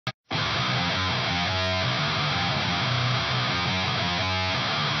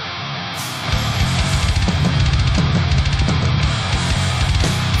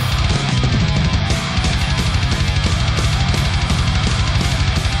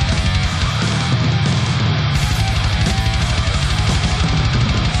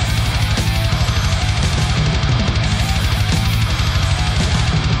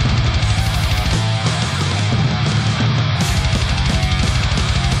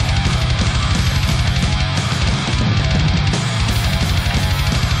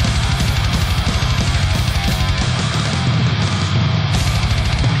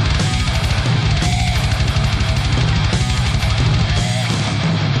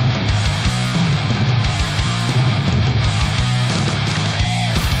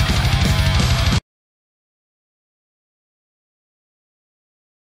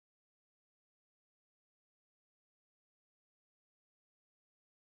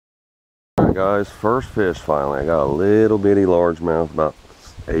Alright guys, first fish finally. I got a little bitty largemouth, about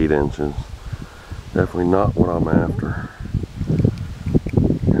 8 inches. Definitely not what I'm after.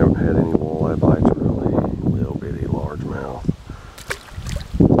 Haven't had any walleye bites really. Little bitty largemouth.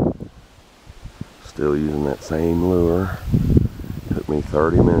 Still using that same lure. Took me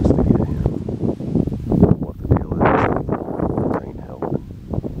 30 minutes to get him. What the deal is, this ain't helping.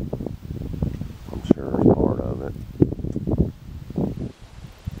 I'm sure it's part of it.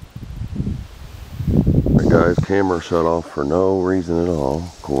 That guy's camera shut off for no reason at all,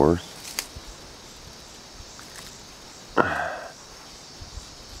 of course.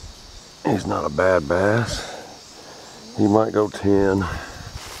 He's not a bad bass. He might go 10.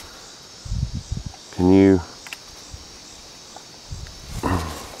 Can you?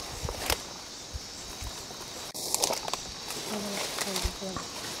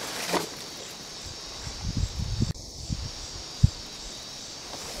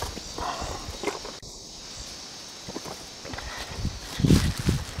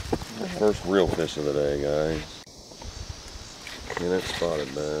 First real fish of the day, guys. And it's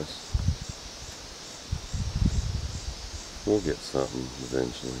spotted bass. We'll get something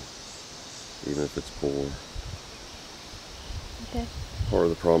eventually, even if it's poor. Okay. Part of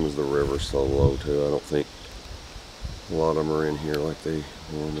the problem is the river's so low too. I don't think a lot of them are in here like they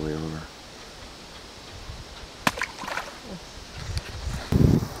normally are.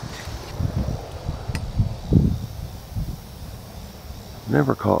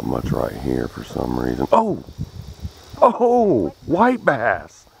 Never caught much right here for some reason. Oh! Oh! White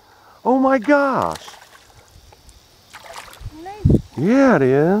bass! Oh my gosh! Yeah, it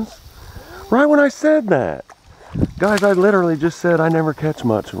is. Right when I said that. Guys, I literally just said I never catch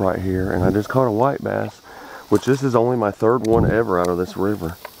much right here, and I just caught a white bass, which this is only my third one ever out of this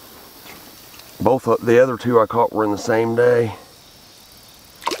river. Both of the other two I caught were in the same day.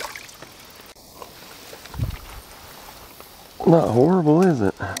 Not horrible, is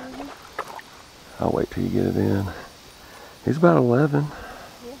it? I'll wait till you get it in. He's about 11.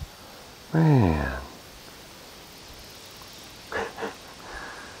 Man.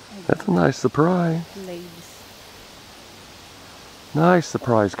 That's a nice surprise. Nice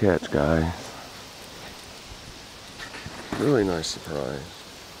surprise catch, guys. Really nice surprise.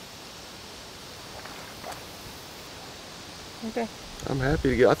 Okay. I'm happy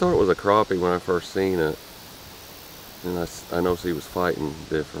to get. I thought it was a crappie when I first seen it, and I noticed he was fighting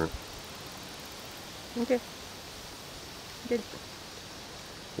different. Okay. Good.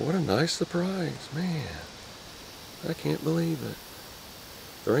 What a nice surprise, man! I can't believe it.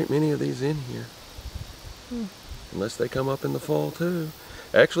 There ain't many of these in here. Unless they come up in the fall too.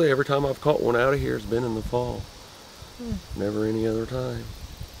 Actually, every time I've caught one out of here has been in the fall. Never any other time.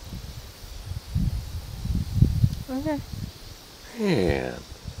 Okay. Man.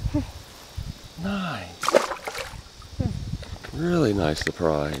 Nice. Really nice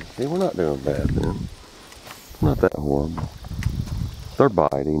surprise. See, we're not doing bad then. Not that horrible. They're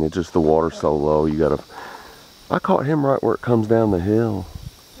biting. It's just the water's so low. You gotta. I caught him right where it comes down the hill.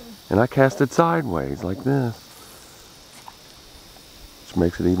 And I cast it sideways like this. Which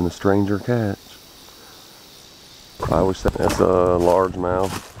makes it even a stranger catch. I always think that's a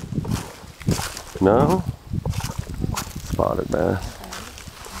largemouth. No? Spotted bass.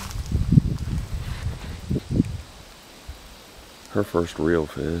 Her first real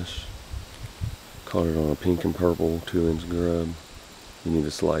fish. Caught it on a pink and purple 2-inch grub. You need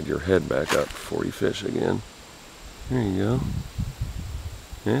to slide your head back up before you fish again. There you go.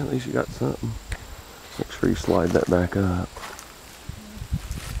 Yeah, at least you got something. Make sure you slide that back up.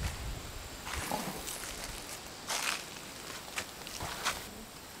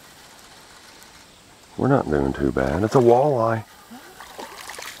 We're not doing too bad. It's a walleye.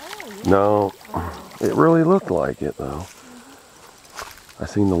 No, it really looked like it though. I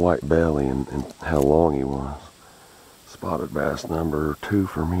seen the white belly and how long he was. Spotted bass number 2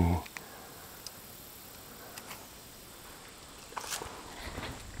 for me.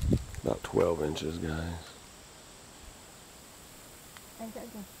 About 12 inches, guys. Oh,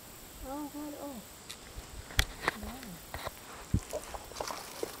 God, oh.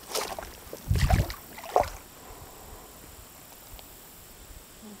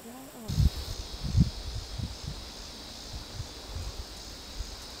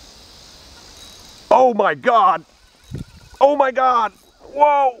 Oh my God! Oh my God!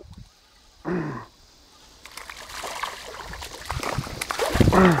 Whoa!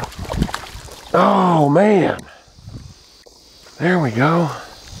 Oh man! There we go.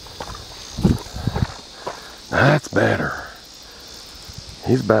 Now that's better.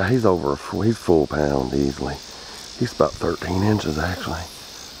 He's full pound easily. He's about 13 inches actually.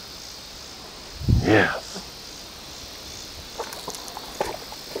 Yes.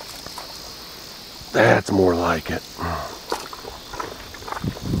 That's more like it.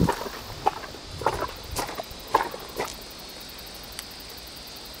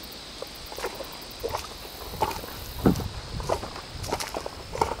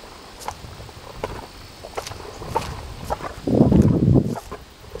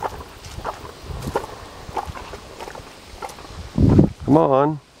 Come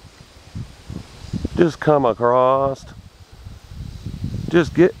on. Just come across.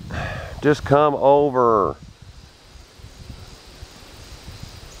 Just come over.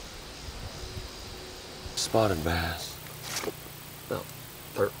 Spotted bass. About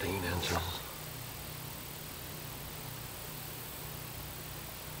 13 inches.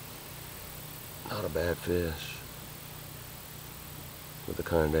 Not a bad fish. With the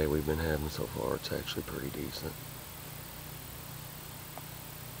kind of day we've been having so far, it's actually pretty decent.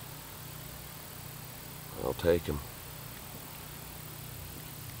 I'll take him.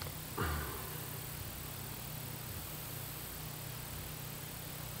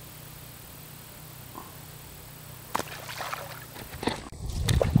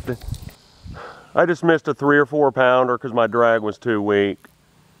 I just missed a 3 or 4 pounder because my drag was too weak.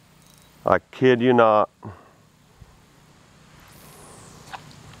 I kid you not.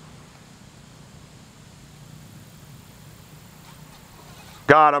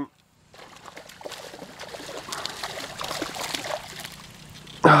 Got him.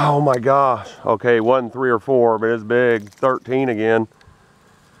 Oh my gosh. Okay, wasn't 3 or 4, but it's big. 13 again.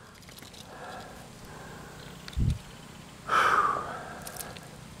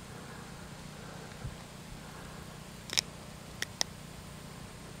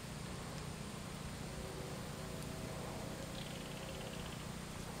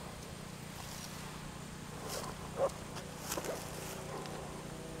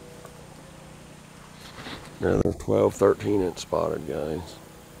 Another 12, 13 inch spotted, guys.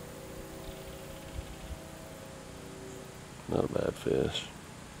 Not a bad fish.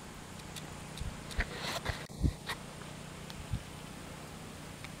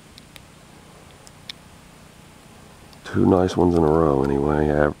 Two nice ones in a row anyway,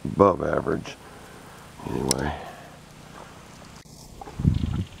 above average. Anyway.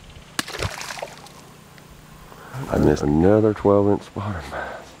 I missed another 12-inch spotted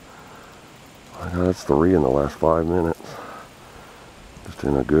bass. I know that's 3 in the last 5 minutes. Just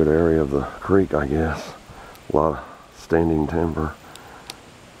in a good area of the creek, I guess. A lot of standing timber.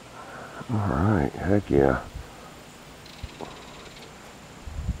 Alright, heck yeah.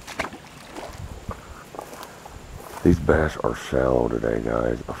 These bass are shallow today,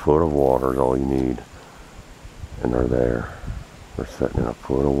 guys. A foot of water is all you need. And they're there. They're sitting in a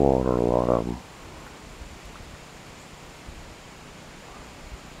foot of water, a lot of them.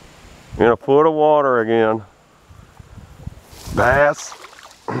 In a foot of water again. Bass.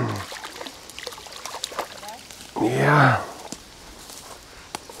 Yeah.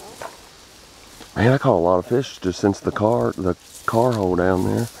 Man, I caught a lot of fish just since the car hole down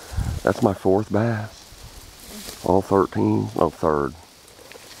there. That's my 4th bass. All 13, no, 3rd.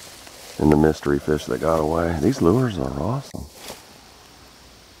 And the mystery fish that got away. These lures are awesome.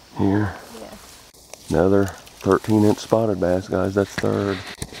 Here. Yeah. Another 13-inch spotted bass, guys. That's 3rd.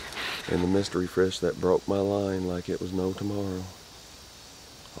 And the mystery fish that broke my line like it was no tomorrow.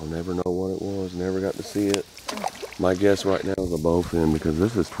 I'll never know what it was. Never got to see it. My guess right now is a bowfin because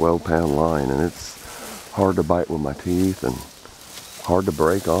this is 12-pound line and it's hard to bite with my teeth and hard to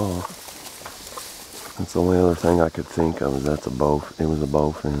break off. That's the only other thing I could think of is it was a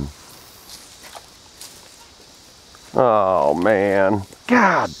bowfin. Oh man.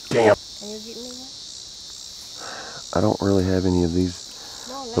 God damn. Can you give me one? I don't really have any of these.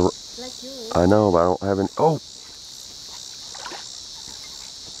 No, like you. I know, but I don't have any. Oh!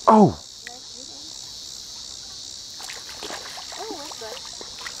 Oh! Oh, what's that?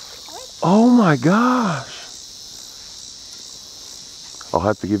 What? Oh my gosh! I'll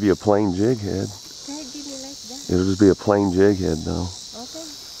have to give you a plain jig head. Can you give me like that? It'll just be a plain jig head though. Okay.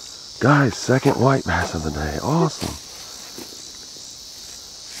 Guys, 2nd white bass of the day. Awesome.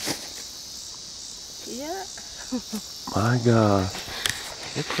 Yeah. My gosh.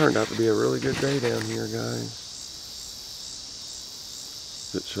 It turned out to be a really good day down here, guys.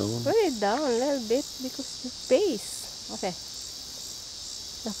 Is it showing? Put it down a little bit because the pace. Okay.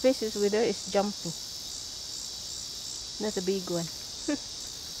 The fish is with her is jumping. That's a big one.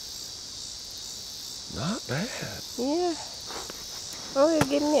 Not bad. Yeah. Oh, you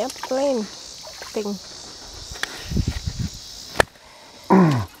give me a plain thing.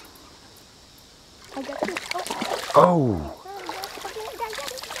 I got this. Oh. Oh!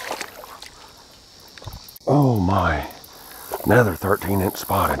 my, another 13-inch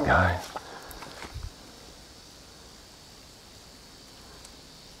spotted, guys.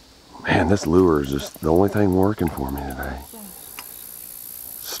 Man, this lure is just the only thing working for me today.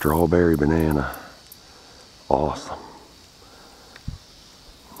 Strawberry banana. Awesome.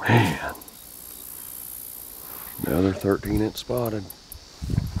 Man. Another 13-inch spotted.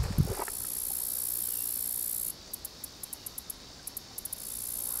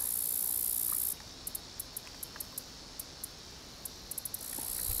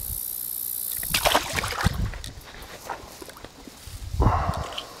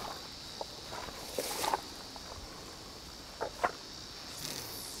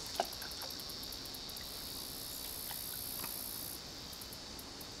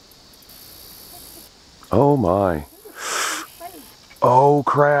 Oh my. Oh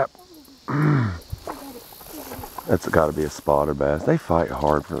crap. That's got to be a spotted bass. They fight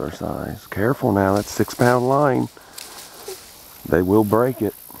hard for their size. Careful now, that's 6-pound line. They will break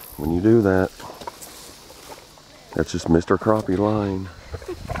it when you do that. That's just Mr. Crappie line.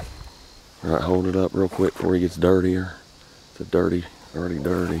 All right, hold it up real quick before he gets dirtier. It's a dirty, already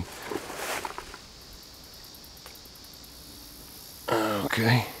dirty.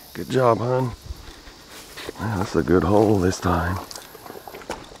 Okay, good job, hon. Yeah, that's a good hole this time.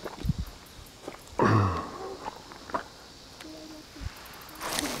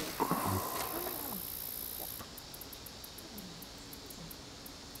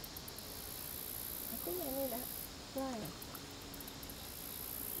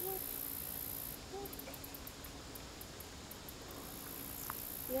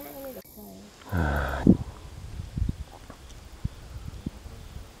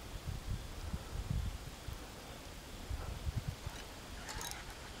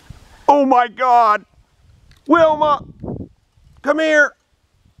 Oh my God! Wilma! Come here!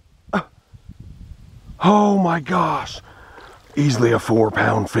 Oh my gosh! Easily a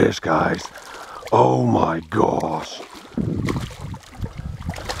 4-pound fish, guys. Oh my gosh.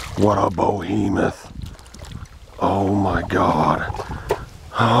 What a behemoth. Oh my God.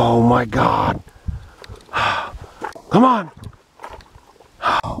 Oh my God. Come on.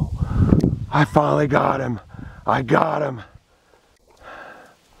 I finally got him. I got him.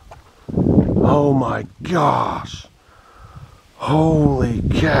 Oh my gosh. Holy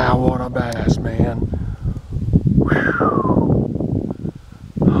cow, what a bass, man. Whew.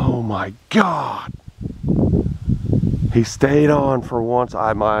 Oh my God. He stayed on for once.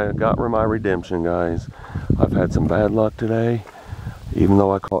 I got my redemption, guys. I've had some bad luck today. Even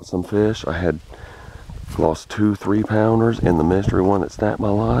though I caught some fish, I had lost 2 3-pounders and the mystery one that snapped my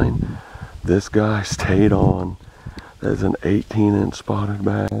line. This guy stayed on. That's an 18-inch spotted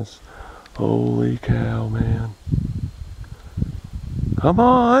bass. Holy cow, man. Come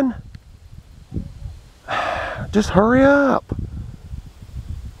on. Just hurry up.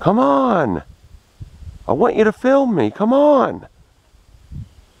 Come on. I want you to film me. Come on.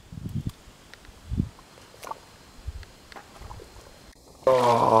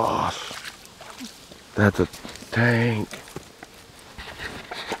 Gosh. That's a tank.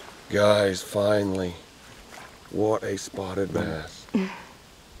 Guys, finally. What a spotted bass.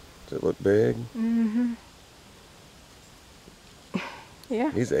 Does it look big? Mm-hmm.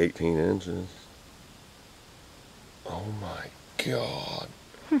 Yeah. He's 18 inches. Oh my God.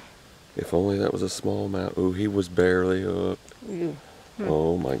 If only that was a smallmouth. Ooh, he was barely hooked.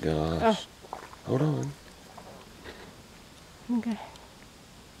 Oh my gosh. Oh. Hold on. Okay.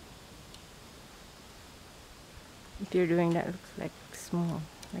 If you're doing that, looks like small,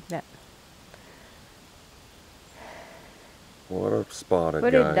 like that. What a spotted,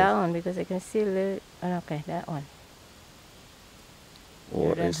 Put guys. it down because I can see a little. Oh, okay, that one.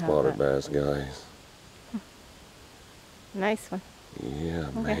 What a spotted bass, guys. Nice one. Yeah,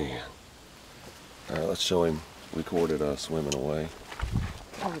 Okay. man. All right, let's show him. We caught it swimming away.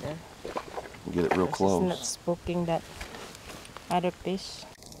 Over there. Get it real close. It's not poking that other fish.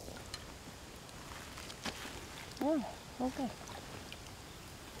 Oh, okay.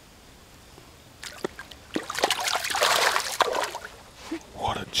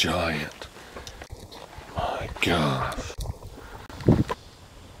 What a giant. My gosh.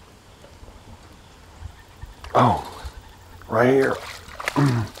 Oh, right here.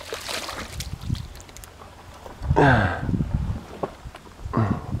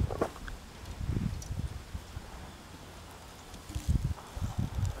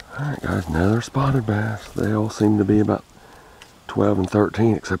 Alright guys, another spotted bass. They all seem to be about 12 and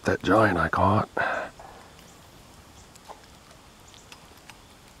 13 except that giant I caught.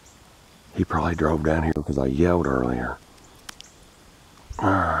 He probably drove down here because I yelled earlier.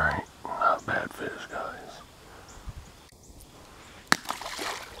 Alright, not bad fish, guys.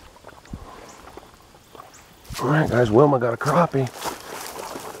 All right, guys, Wilma got a crappie.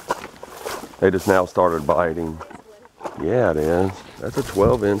 They just now started biting. Yeah, it is. That's a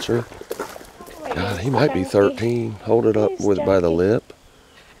 12-incher. Oh, God, he it's might be chunky. 13. Hold it up It's with by the chunky. lip.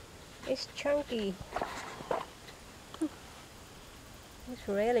 It's chunky. It's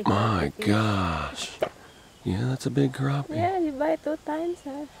really My chunky. gosh. Yeah, that's a big crappie. Yeah, you buy 2 times,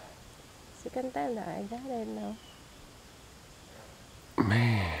 huh? Second time that I got it now.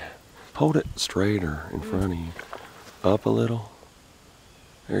 Man. Hold it straighter in front of you. Up a little.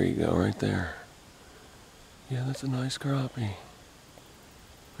 There you go, right there. Yeah, that's a nice crappie.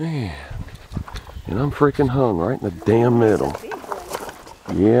 Man. And I'm freaking hung right in the damn middle.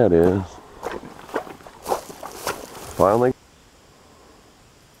 Yeah, it is. Finally.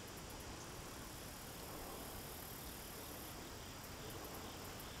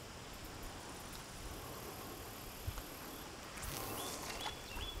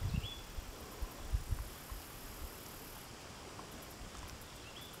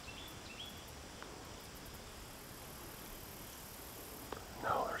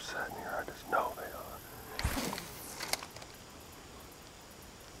 No, they're sitting here. I just know they are.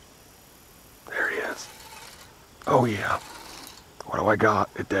 There he is. Oh, yeah. What do I got?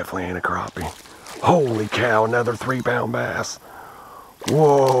 It definitely ain't a crappie. Holy cow, another 3-pound bass.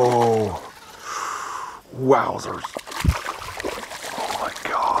 Whoa. Wowzers. Oh my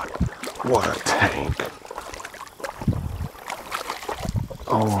God. What a tank.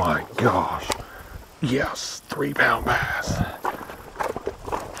 Oh my gosh. Yes, 3-pound bass.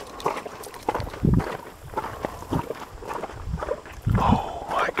 Oh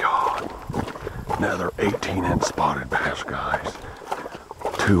my God. Another 18-inch spotted bass, guys.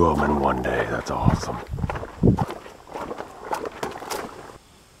 2 of them in one day. That's awesome.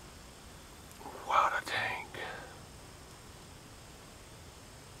 What a tank.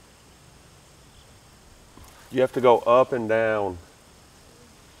 You have to go up and down.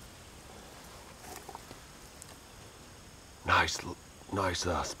 Nice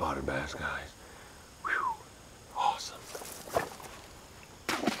spotted bass, guys. Whew. Awesome.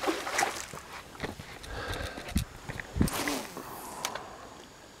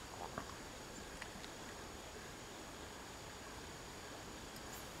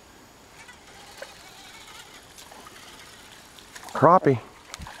 Crappie.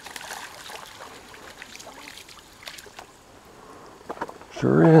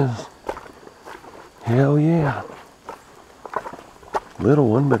 Sure is. Hell yeah. Little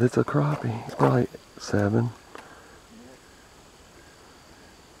one, but it's a crappie. It's probably 7.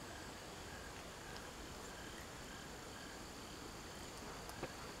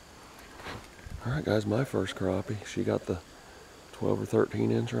 All right, guys, my first crappie. She got the 12 or 13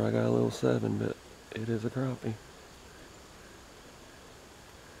 incher. I got a little 7, but it is a crappie.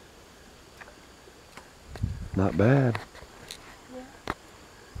 Not bad.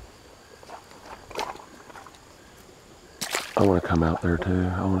 I want to come out there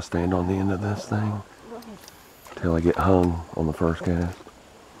too. I want to stand on the end of this thing till I get hung on the first cast.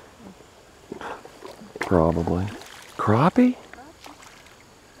 Probably. Crappie?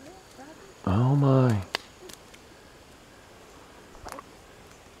 Oh my.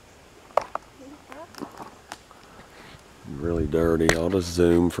 Really dirty. I'll just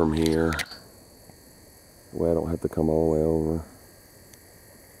zoom from here. Way I don't have to come all the way over.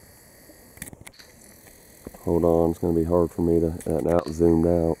 Hold on, it's going to be hard for me to, now it's zoomed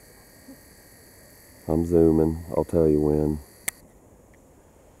out. I'm zooming, I'll tell you when.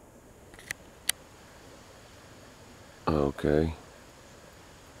 Okay.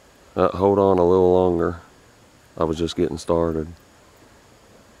 Hold on a little longer. I was just getting started.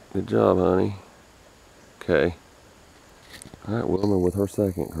 Good job, honey. Okay. Alright, Wilma with her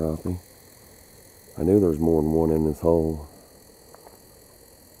second crappie. I knew there was more than one in this hole.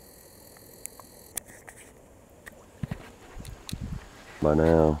 By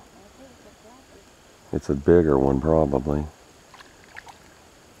now. It's a bigger one, probably.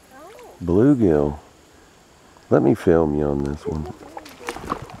 Bluegill. Let me film you on this one.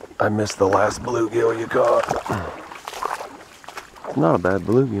 I missed the last bluegill you caught. It's not a bad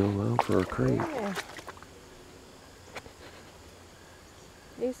bluegill, though, for a creek. Yeah.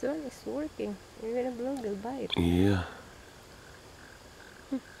 This one is working. Even a bluegill bite. Yeah.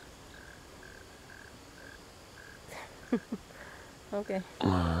 Okay.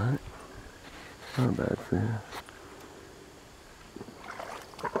 Alright. Not a bad fish.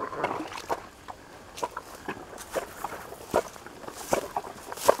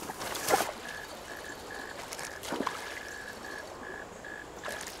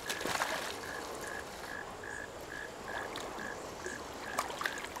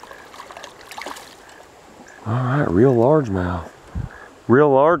 All real largemouth.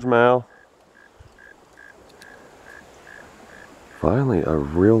 Real largemouth. Finally, a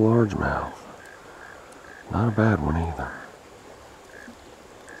real largemouth. Not a bad one either.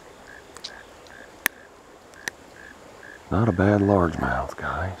 Not a bad largemouth,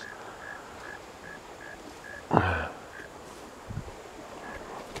 guys.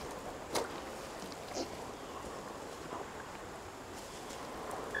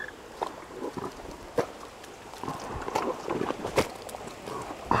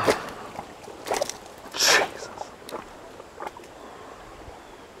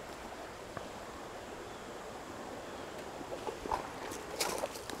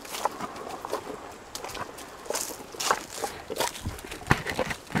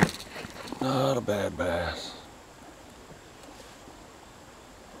 Not a bad bass.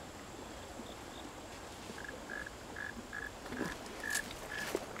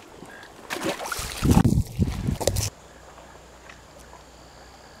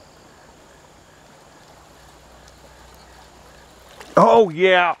 Oh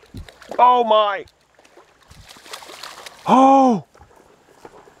yeah. Oh my. Oh.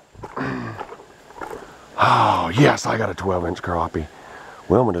 Oh yes, I got a 12-inch crappie.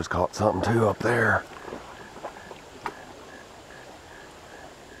 Wilma just caught something too up there.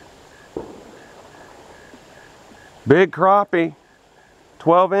 Big crappie.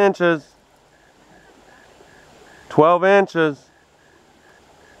 12 inches. 12 inches.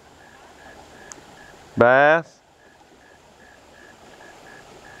 Bass.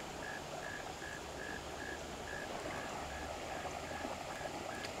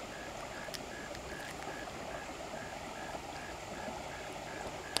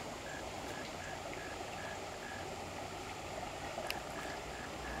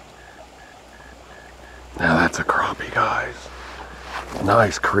 Now that's a crappie, guys.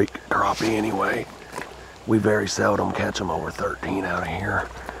 Nice creek crappie anyway. We very seldom catch them over 13 out of here.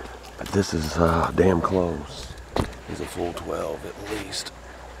 But this is damn close. He's a full 12 at least.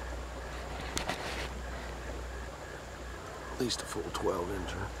 At least a full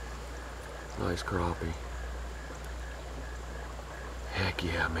 12-incher. Nice crappie. Heck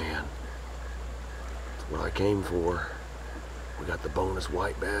yeah, man. That's what I came for. We got the bonus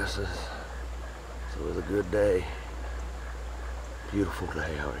white basses. So it was a good day. Beautiful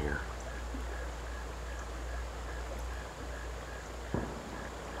day out here.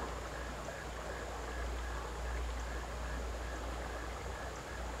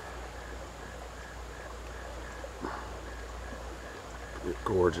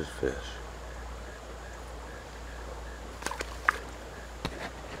 Gorgeous fish.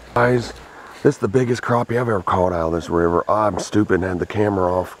 Guys, this is the biggest crappie I've ever caught out of this river. I'm stupid and had the camera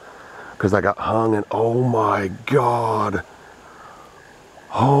off because I got hung, and oh my God.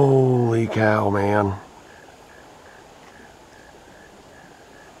 Holy cow, man.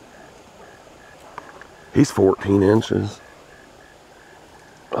 He's 14 inches.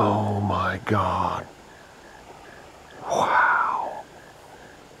 Oh my God. Wow.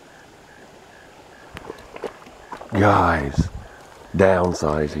 Guys,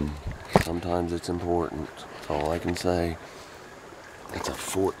 downsizing. Sometimes it's important. That's all I can say. That's a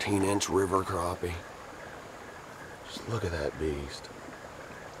 14-inch river crappie. Just look at that beast.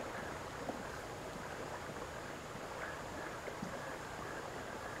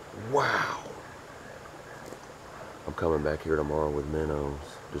 Wow. I'm coming back here tomorrow with minnows,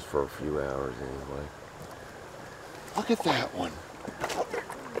 just for a few hours anyway. Look at that one.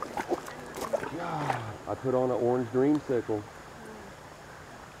 God, I put on an orange dreamsicle.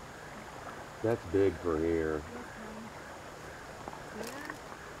 That's big for here.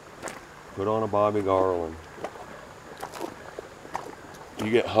 Put on a Bobby Garland.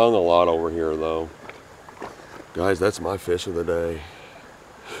 You get hung a lot over here though. Guys, that's my fish of the day.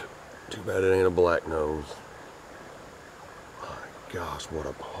 Too bad it ain't a black nose. My gosh, what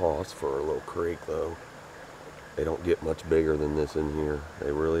a hoss for a little creek though. They don't get much bigger than this in here.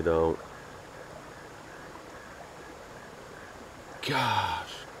 They really don't. Gosh.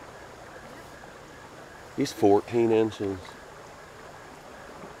 He's 14 inches.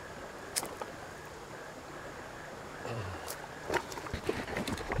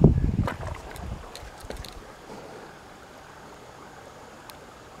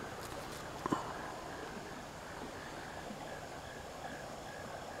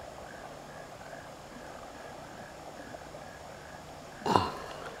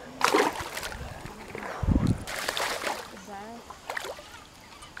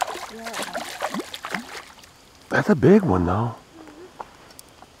 That's a big one though.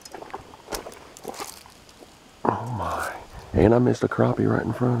 Oh my. And I missed a crappie right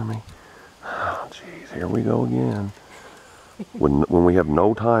in front of me. Oh, jeez. Here we go again. When we have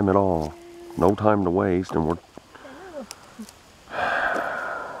no time at all, no time to waste, and we're...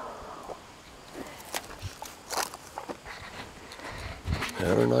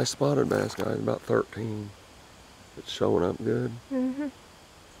 Another nice spotted bass, guys, about 13. It's showing up good. Mm-hmm.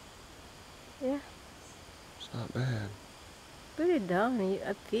 Yeah. It's not bad. Put it down.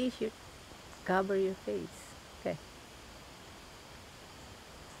 At least you cover your face. Okay.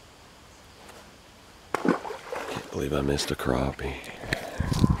 Can't believe I missed a crappie.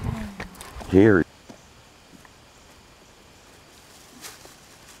 Here.